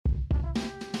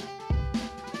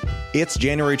It's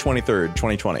January 23rd,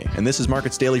 2020, and this is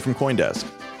Markets Daily from CoinDesk.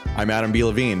 I'm Adam B.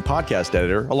 Levine, podcast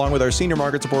editor, along with our senior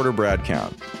markets reporter, Brad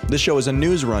Count. This show is a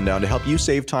news rundown to help you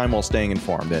save time while staying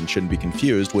informed and shouldn't be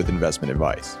confused with investment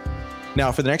advice.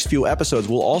 Now, for the next few episodes,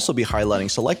 we'll also be highlighting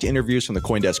select interviews from the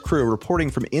CoinDesk crew reporting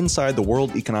from inside the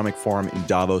World Economic Forum in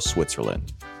Davos,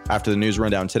 Switzerland. After the news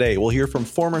rundown today, we'll hear from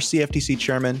former CFTC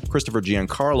chairman Christopher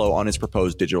Giancarlo on his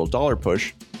proposed digital dollar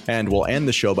push, and we'll end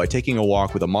the show by taking a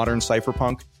walk with a modern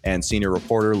cypherpunk and senior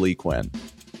reporter Lee Quinn.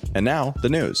 And now, the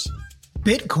news.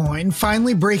 Bitcoin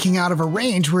finally breaking out of a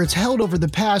range where it's held over the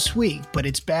past week, but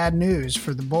it's bad news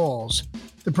for the bulls.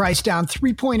 The price down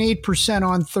 3.8%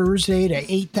 on Thursday to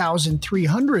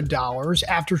 $8,300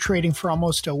 after trading for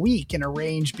almost a week in a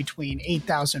range between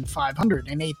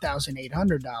 $8,500 and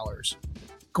 $8,800.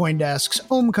 CoinDesk's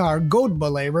Omkar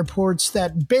Godbole reports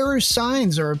that bearish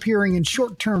signs are appearing in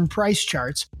short-term price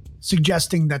charts,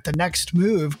 suggesting that the next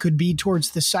move could be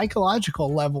towards the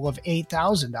psychological level of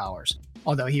 $8,000.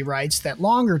 Although he writes that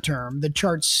longer term, the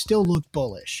charts still look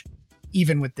bullish.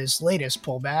 Even with this latest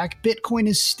pullback, Bitcoin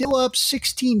is still up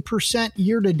 16%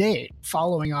 year-to-date,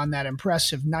 following on that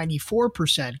impressive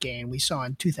 94% gain we saw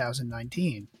in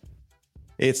 2019.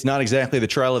 It's not exactly the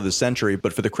trial of the century,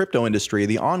 but for the crypto industry,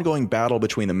 the ongoing battle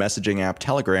between the messaging app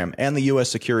Telegram and the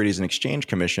U.S. Securities and Exchange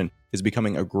Commission is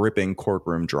becoming a gripping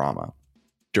courtroom drama.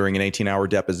 During an 18-hour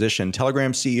deposition,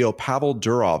 Telegram CEO Pavel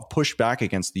Durov pushed back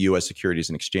against the U.S. Securities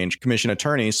and Exchange Commission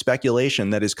attorney's speculation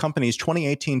that his company's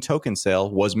 2018 token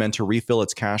sale was meant to refill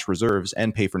its cash reserves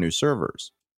and pay for new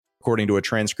servers. According to a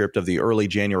transcript of the early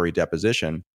January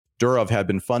deposition, Durov had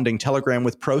been funding Telegram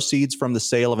with proceeds from the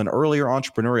sale of an earlier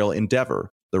entrepreneurial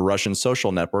endeavor, the Russian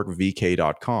social network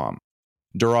VK.com.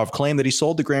 Durov claimed that he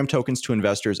sold the Gram tokens to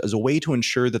investors as a way to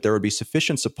ensure that there would be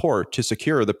sufficient support to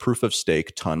secure the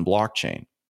proof-of-stake TON blockchain.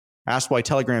 Asked why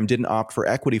Telegram didn't opt for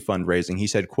equity fundraising, he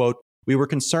said, quote, "We were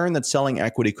concerned that selling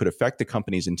equity could affect the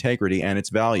company's integrity and its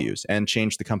values and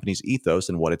change the company's ethos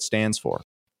and what it stands for."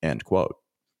 End quote.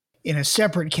 In a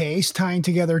separate case tying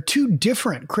together two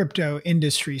different crypto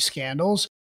industry scandals,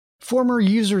 former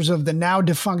users of the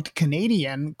now-defunct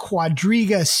Canadian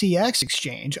Quadriga CX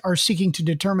exchange are seeking to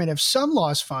determine if some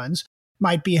lost funds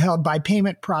might be held by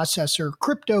payment processor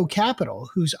Crypto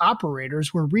Capital, whose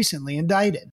operators were recently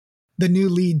indicted. The new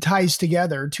lead ties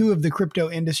together two of the crypto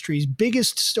industry's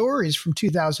biggest stories from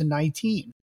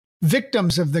 2019.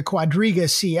 Victims of the Quadriga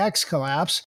CX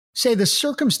collapse say the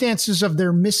circumstances of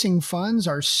their missing funds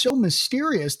are so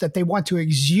mysterious that they want to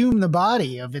exhume the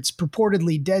body of its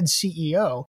purportedly dead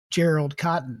CEO, Gerald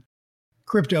Cotton.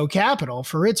 Crypto Capital,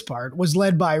 for its part, was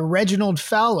led by Reginald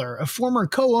Fowler, a former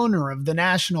co-owner of the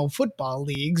National Football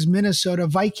League's Minnesota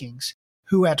Vikings,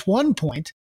 who at one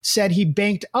point said he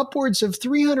banked upwards of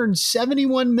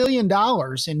 $371 million in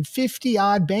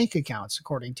 50-odd bank accounts,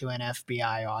 according to an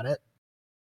FBI audit.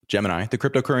 Gemini, the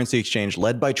cryptocurrency exchange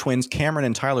led by twins Cameron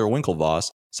and Tyler Winklevoss,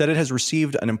 said it has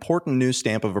received an important new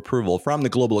stamp of approval from the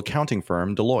global accounting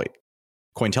firm Deloitte.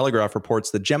 Cointelegraph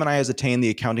reports that Gemini has attained the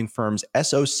accounting firm's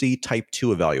SOC Type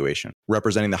 2 evaluation,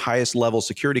 representing the highest level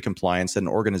security compliance that an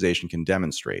organization can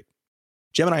demonstrate.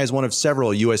 Gemini is one of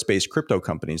several US-based crypto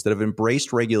companies that have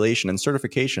embraced regulation and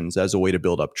certifications as a way to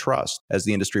build up trust, as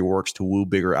the industry works to woo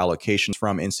bigger allocations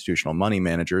from institutional money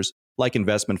managers like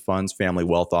investment funds, family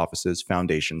wealth offices,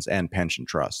 foundations, and pension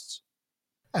trusts.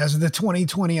 As the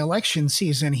 2020 election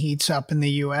season heats up in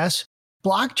the US,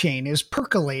 blockchain is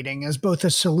percolating as both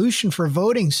a solution for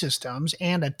voting systems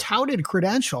and a touted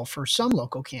credential for some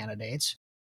local candidates.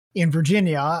 In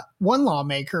Virginia, one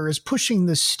lawmaker is pushing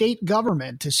the state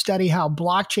government to study how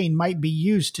blockchain might be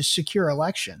used to secure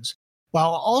elections,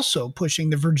 while also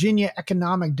pushing the Virginia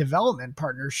Economic Development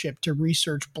Partnership to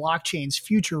research blockchain's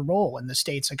future role in the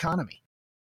state's economy.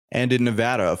 And in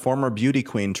Nevada, a former beauty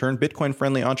queen turned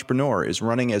Bitcoin-friendly entrepreneur is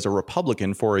running as a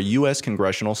Republican for a U.S.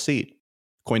 congressional seat.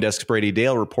 CoinDesk's Brady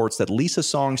Dale reports that Lisa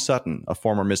Song Sutton, a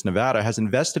former Miss Nevada, has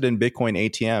invested in Bitcoin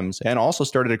ATMs and also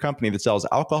started a company that sells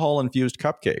alcohol-infused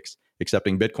cupcakes,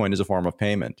 accepting Bitcoin as a form of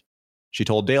payment. She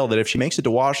told Dale that if she makes it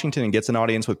to Washington and gets an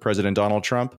audience with President Donald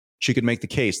Trump, she could make the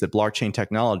case that blockchain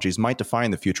technologies might define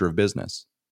the future of business.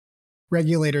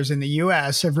 Regulators in the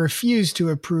U.S. have refused to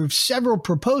approve several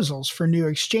proposals for new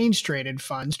exchange-traded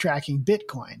funds tracking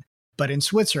Bitcoin. But in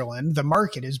Switzerland, the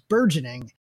market is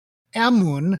burgeoning.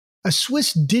 Amun, a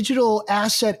Swiss digital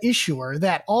asset issuer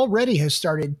that already has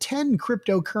started 10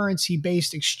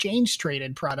 cryptocurrency-based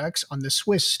exchange-traded products on the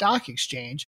Swiss Stock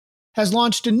Exchange, has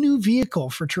launched a new vehicle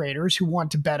for traders who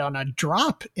want to bet on a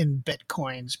drop in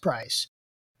Bitcoin's price.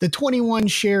 The 21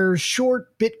 shares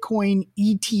short Bitcoin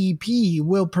ETP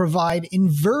will provide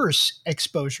inverse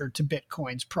exposure to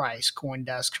Bitcoin's price,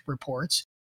 CoinDesk reports.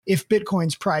 If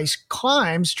Bitcoin's price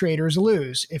climbs, traders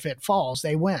lose. If it falls,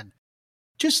 they win.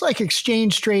 Just like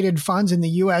exchange-traded funds in the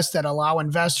U.S. that allow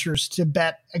investors to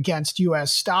bet against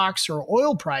U.S. stocks or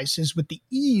oil prices with the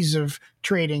ease of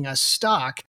trading a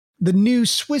stock, the new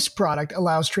Swiss product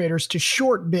allows traders to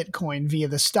short Bitcoin via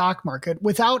the stock market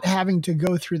without having to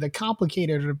go through the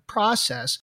complicated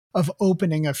process of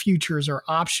opening a futures or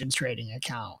options trading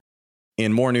account.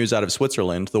 In more news out of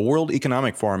Switzerland, the World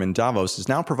Economic Forum in Davos is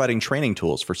now providing training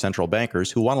tools for central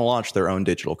bankers who want to launch their own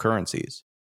digital currencies.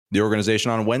 The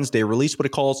organization on Wednesday released what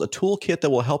it calls a toolkit that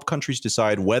will help countries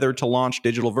decide whether to launch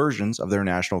digital versions of their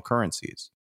national currencies.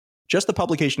 Just the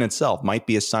publication itself might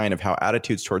be a sign of how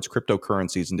attitudes towards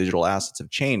cryptocurrencies and digital assets have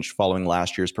changed following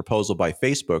last year's proposal by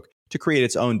Facebook to create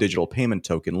its own digital payment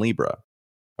token, Libra.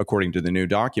 According to the new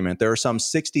document, there are some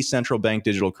 60 central bank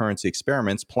digital currency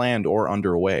experiments planned or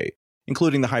underway,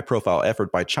 including the high-profile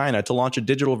effort by China to launch a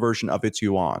digital version of its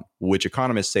yuan, which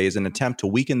economists say is an attempt to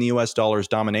weaken the US dollar's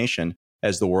domination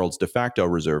as the world's de facto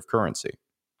reserve currency.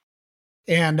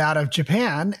 And out of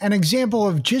Japan, an example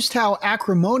of just how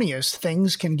acrimonious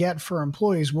things can get for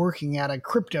employees working at a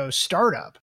crypto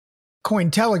startup.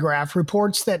 Cointelegraph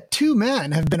reports that 2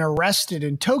 men have been arrested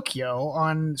in Tokyo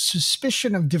on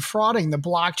suspicion of defrauding the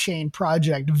blockchain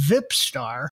project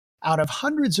Vipstar out of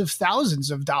hundreds of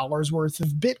thousands of dollars worth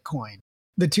of Bitcoin.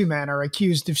 The 2 men are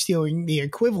accused of stealing the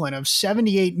equivalent of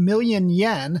 78 million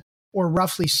yen, or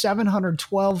roughly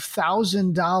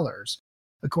 $712,000.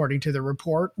 According to the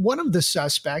report, one of the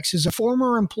suspects is a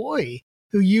former employee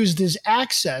who used his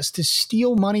access to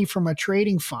steal money from a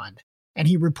trading fund, and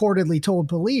he reportedly told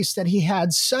police that he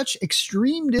had such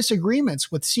extreme disagreements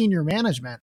with senior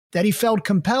management that he felt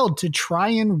compelled to try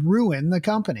and ruin the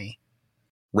company.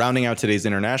 Rounding out today's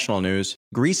international news,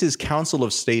 Greece's Council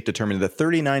of State determined that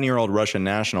 39-year-old Russian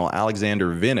national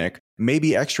Alexander Vinnik may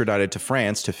be extradited to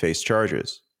France to face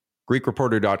charges.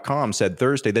 GreekReporter.com said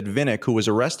Thursday that Vinnik, who was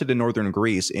arrested in northern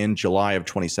Greece in July of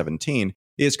 2017,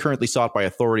 is currently sought by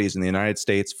authorities in the United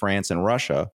States, France, and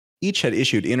Russia. Each had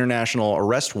issued international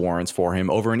arrest warrants for him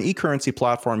over an e-currency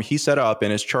platform he set up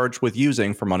and is charged with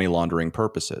using for money laundering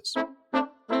purposes.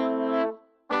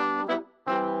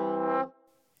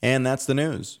 And that's the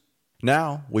news.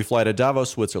 Now, we fly to Davos,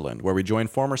 Switzerland, where we join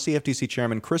former CFTC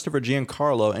Chairman Christopher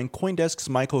Giancarlo and CoinDesk's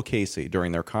Michael Casey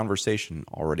during their conversation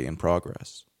already in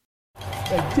progress.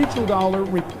 A digital dollar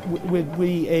would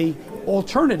be a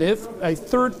alternative, a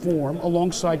third form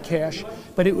alongside cash,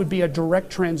 but it would be a direct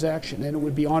transaction and it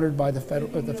would be honored by the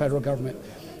federal government.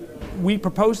 We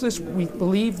propose this. We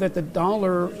believe that the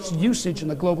dollar's usage in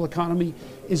the global economy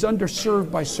is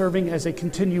underserved by serving as a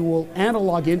continual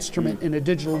analog instrument in a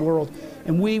digital world.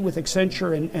 And we, with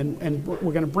Accenture, and we're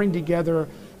going to bring together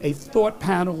a thought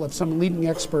panel of some leading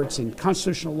experts in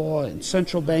constitutional law, in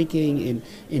central banking,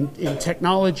 in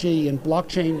technology, in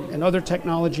blockchain and other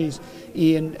technologies,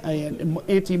 in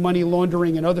anti-money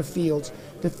laundering and other fields,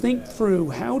 to think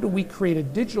through how do we create a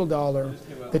digital dollar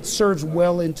that serves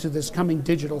well into this coming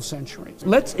digital century.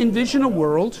 Let's envision a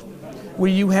world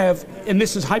where you have, and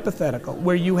this is hypothetical,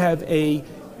 where you have a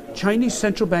Chinese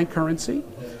central bank currency,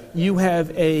 you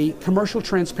have a commercial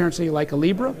transparency like a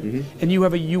Libra, and you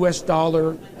have a U.S.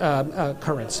 dollar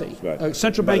currency. Right. A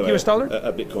central bank U.S. dollar?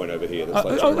 A Bitcoin over here.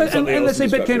 And let's say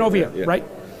Bitcoin over here, yeah. right?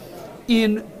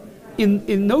 In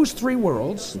those three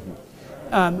worlds,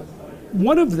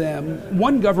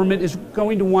 one government is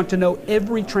going to want to know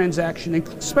every transaction,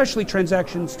 especially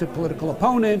transactions to political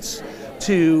opponents,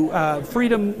 to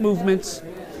freedom movements.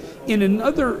 In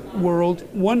another world,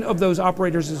 one of those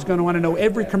operators is going to want to know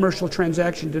every commercial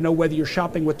transaction to know whether you're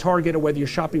shopping with Target or whether you're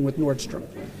shopping with Nordstrom.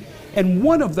 And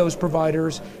one of those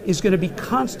providers is going to be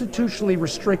constitutionally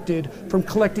restricted from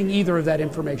collecting either of that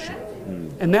information.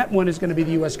 And that one is going to be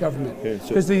the U.S. government.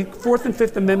 Because the Fourth and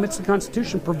Fifth Amendments of the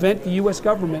Constitution prevent the U.S.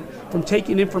 government from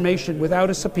taking information without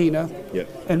a subpoena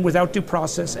and without due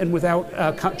process and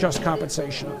without just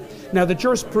compensation. Now, the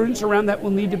jurisprudence around that will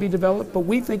need to be developed, but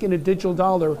we think in a digital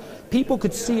dollar, people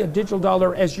could see a digital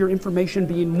dollar as your information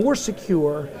being more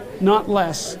secure, not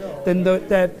less, than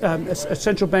a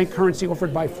central bank currency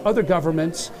offered by other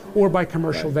governments or by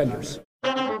commercial vendors.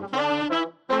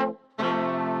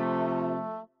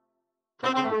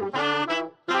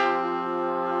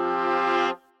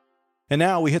 And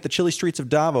now we hit the chilly streets of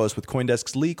Davos with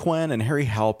CoinDesk's Lee Quen and Harry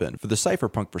Halpin for the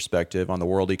cypherpunk perspective on the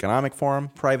World Economic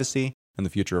Forum, privacy, and the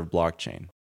future of blockchain.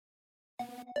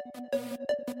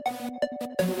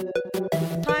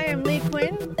 Hi, I'm Lee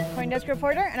Quen, CoinDesk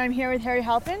reporter, and I'm here with Harry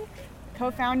Halpin,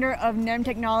 co-founder of NEM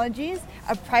Technologies.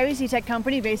 a privacy tech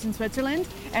company based in Switzerland.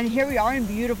 And here we are in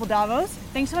beautiful Davos.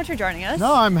 Thanks so much for joining us.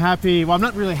 No, I'm happy. Well, I'm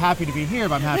not really happy to be here,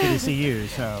 but I'm happy to see you.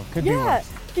 So could be worse.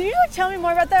 Can you tell me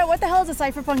more about that? What the hell is a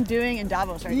Cypherpunk doing in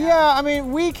Davos right now? Yeah, I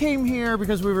mean, we came here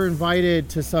because we were invited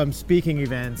to some speaking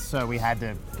events, so we had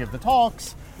to give the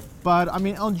talks. But I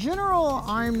mean, in general,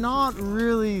 I'm not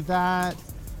really that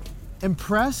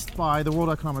impressed by the World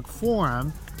Economic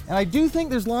Forum. And I do think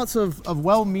there's lots of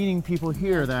well-meaning people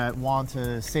here that want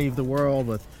to save the world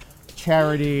with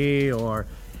charity or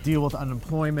deal with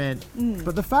unemployment.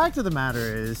 But the fact of the matter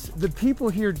is, the people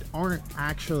here aren't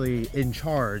actually in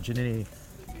charge in any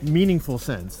meaningful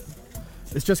sense.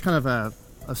 It's just kind of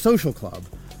a social club.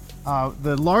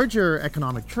 The larger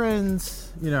economic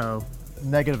trends,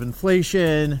 negative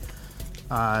inflation,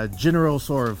 general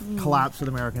sort of collapse of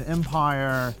the American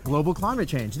empire, global climate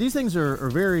change. These things are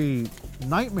very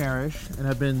nightmarish and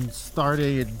have been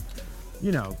started,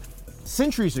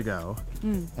 centuries ago,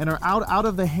 and are out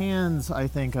of the hands, I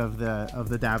think, of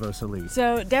the Davos elite.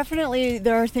 So definitely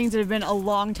there are things that have been a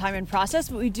long time in process,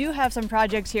 but we do have some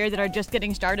projects here that are just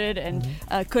getting started and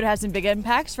could have some big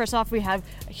impacts. First off, we have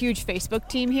a huge Facebook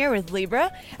team here with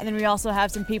Libra, and then we also have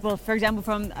some people, for example,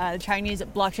 from the Chinese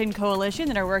Blockchain Coalition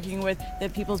that are working with the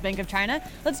People's Bank of China.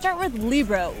 Let's start with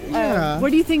Libra. What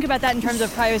do you think about that in terms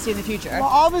of privacy in the future? Well,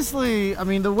 obviously, I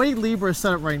mean, the way Libra is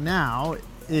set up right now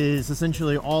is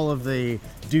essentially all of the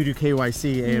due to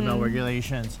KYC, AML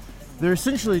regulations. They're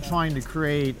essentially trying to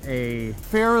create a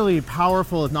fairly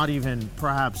powerful, if not even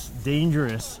perhaps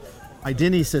dangerous,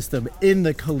 identity system in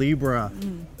the Calibra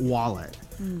wallet.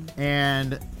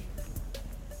 And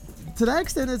to that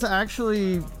extent, it's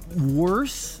actually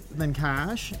worse than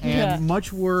cash and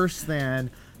much worse than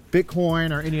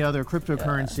Bitcoin or any other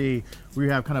cryptocurrency where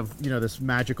you have kind of, this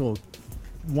magical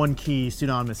one key,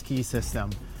 pseudonymous key system.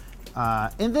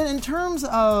 And then in terms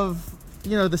of,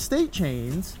 the state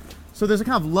chains, so there's a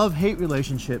kind of love-hate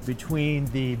relationship between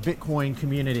the Bitcoin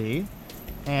community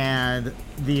and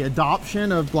the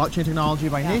adoption of blockchain technology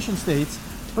by nation states.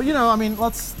 But,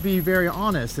 let's be very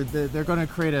honest. They're going to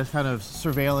create a kind of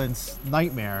surveillance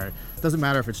nightmare. It doesn't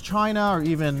matter if it's China or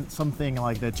even something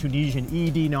like the Tunisian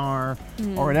e-dinar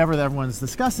or whatever that everyone's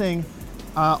discussing.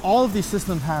 All of these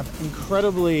systems have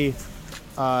incredibly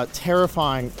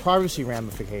terrifying privacy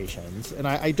ramifications, and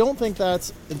I don't think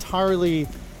that's entirely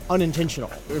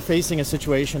unintentional. We're facing a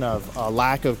situation of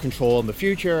lack of control in the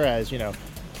future as,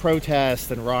 protests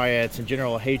and riots and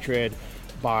general hatred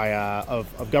by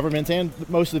of governments and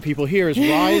most of the people here is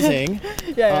rising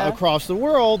across the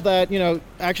world, that,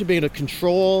 actually being able to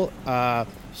control,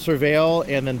 surveil,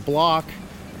 and then block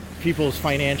people's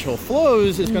financial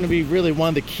flows is going to be really one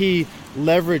of the key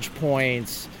leverage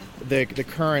points the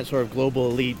current sort of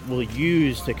global elite will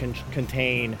use to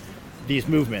contain these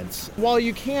movements. While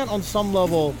you can, on some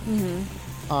level,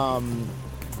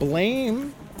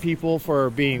 blame people for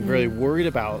being really worried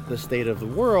about the state of the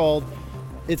world,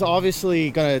 it's obviously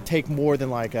going to take more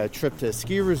than like a trip to a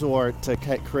ski resort to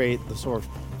create the sort of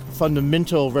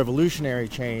fundamental revolutionary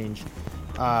change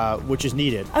which is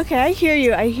needed. Okay, I hear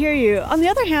you. On the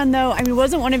other hand, though,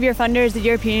 wasn't one of your funders the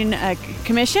European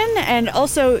Commission, and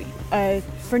also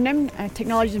for NEM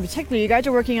technologies in particular, you guys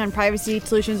are working on privacy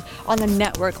solutions on the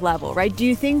network level, right? Do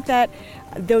you think that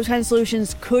those kinds of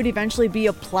solutions could eventually be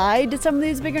applied to some of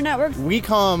these bigger networks? We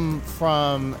come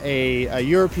from a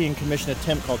European Commission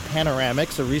attempt called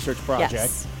Panoramics, a research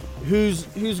project,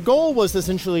 whose goal was to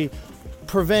essentially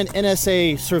prevent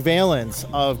NSA surveillance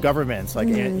of governments, like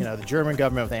the German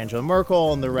government with Angela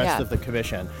Merkel and the rest of the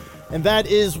Commission. And that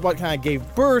is what kind of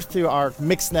gave birth to our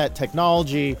MixNet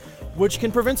technology, which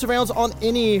can prevent surveillance on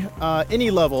any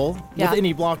level with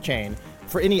any blockchain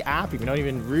for any app. You don't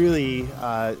even really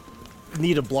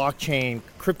need a blockchain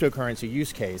cryptocurrency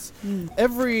use case.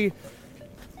 Every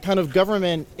kind of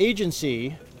government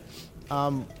agency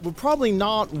would probably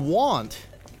not want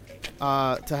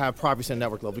to have privacy on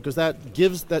network level, because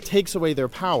that takes away their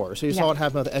power. So you saw what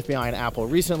happened with the FBI and Apple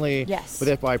recently. Yes.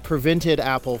 Where the FBI prevented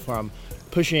Apple from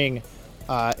pushing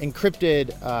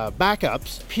encrypted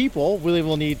backups. People really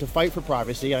will need to fight for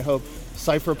privacy. I hope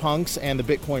cypherpunks and the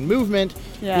Bitcoin movement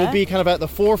will be kind of at the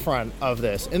forefront of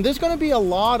this. And there's going to be a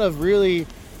lot of really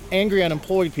angry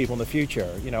unemployed people in the future.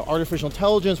 Artificial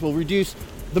intelligence will reduce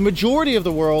the majority of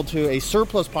the world to a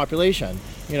surplus population,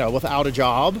 without a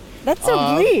job. That's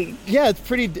so bleak. Yeah, it's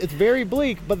very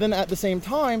bleak, but then at the same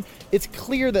time, it's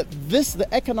clear that the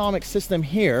economic system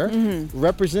here,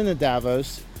 represented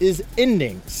Davos, is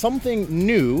ending. Something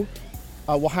new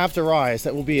will have to rise.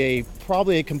 That will be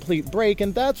probably a complete break,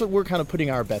 and that's what we're kind of putting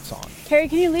our bets on. Carrie,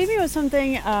 can you leave me with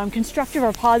something constructive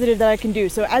or positive that I can do?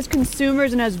 So as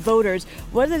consumers and as voters,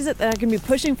 what is it that I can be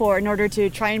pushing for in order to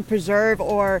try and preserve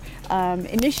or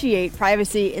initiate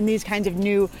privacy in these kinds of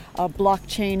new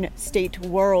blockchain state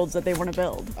worlds that they want to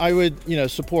build? I would,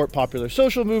 support popular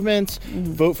social movements,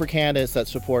 vote for candidates that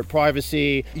support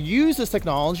privacy, use this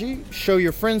technology, show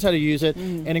your friends how to use it,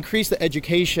 and increase the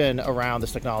education around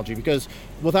this technology, because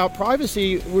without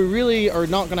privacy, we really are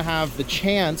not going to have the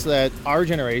chance that our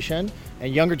generation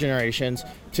and younger generations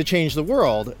to change the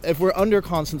world. If we're under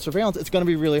constant surveillance, it's going to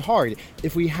be really hard.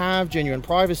 If we have genuine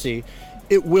privacy,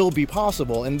 it will be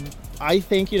possible. And I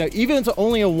think, even if it's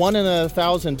only a 1 in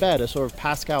 1,000 bet, a sort of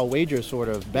Pascal wager sort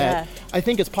of bet, I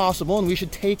think it's possible, and we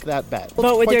should take that bet.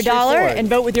 Vote with your dollar and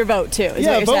vote with your vote too.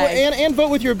 Yeah, vote and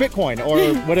vote with your Bitcoin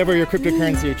or whatever your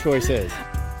cryptocurrency of choice is.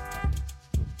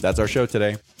 That's our show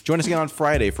today. Join us again on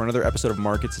Friday for another episode of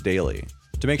Markets Daily.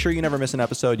 To make sure you never miss an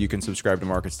episode, you can subscribe to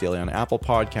Markets Daily on Apple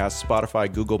Podcasts,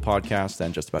 Spotify, Google Podcasts,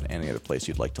 and just about any other place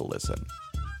you'd like to listen.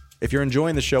 If you're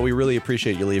enjoying the show, we really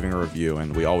appreciate you leaving a review,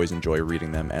 and we always enjoy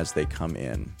reading them as they come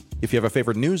in. If you have a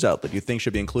favorite news outlet you think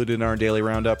should be included in our daily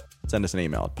roundup, send us an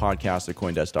email at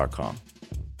podcast@coindesk.com.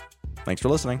 Thanks for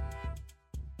listening.